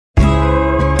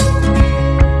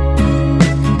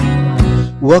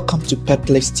Welcome to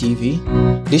Pepless TV.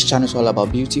 This channel is all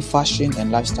about beauty, fashion,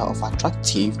 and lifestyle of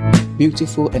attractive,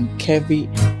 beautiful, and curvy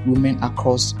women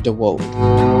across the world.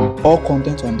 All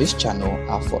content on this channel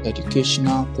are for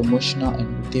educational, promotional,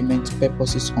 and entertainment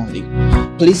purposes only.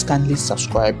 Please kindly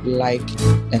subscribe, like,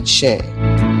 and share.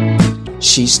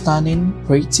 She's stunning,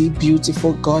 pretty,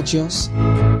 beautiful, gorgeous,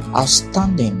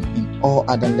 outstanding in all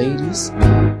other ladies,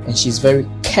 and she's very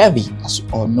curvy, as you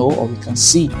all know, or we can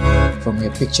see from her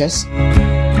pictures.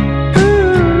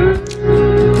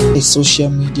 A social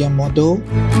media model,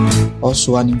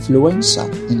 also an influencer,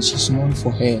 and she's known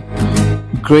for her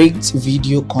great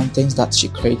video contents that she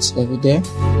creates every day.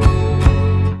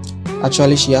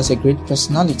 Actually, she has a great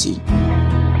personality,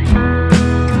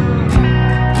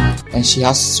 and she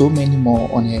has so many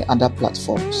more on her other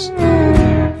platforms.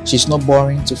 She's not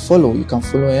boring to follow. You can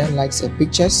follow her, like her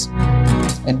pictures,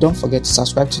 and don't forget to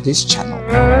subscribe to this channel,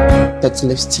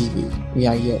 Pepless TV. We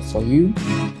are here for you,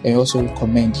 and also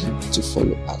recommend you to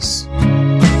follow us.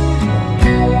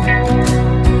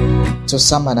 Till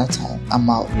some other time, I'm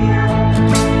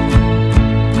out.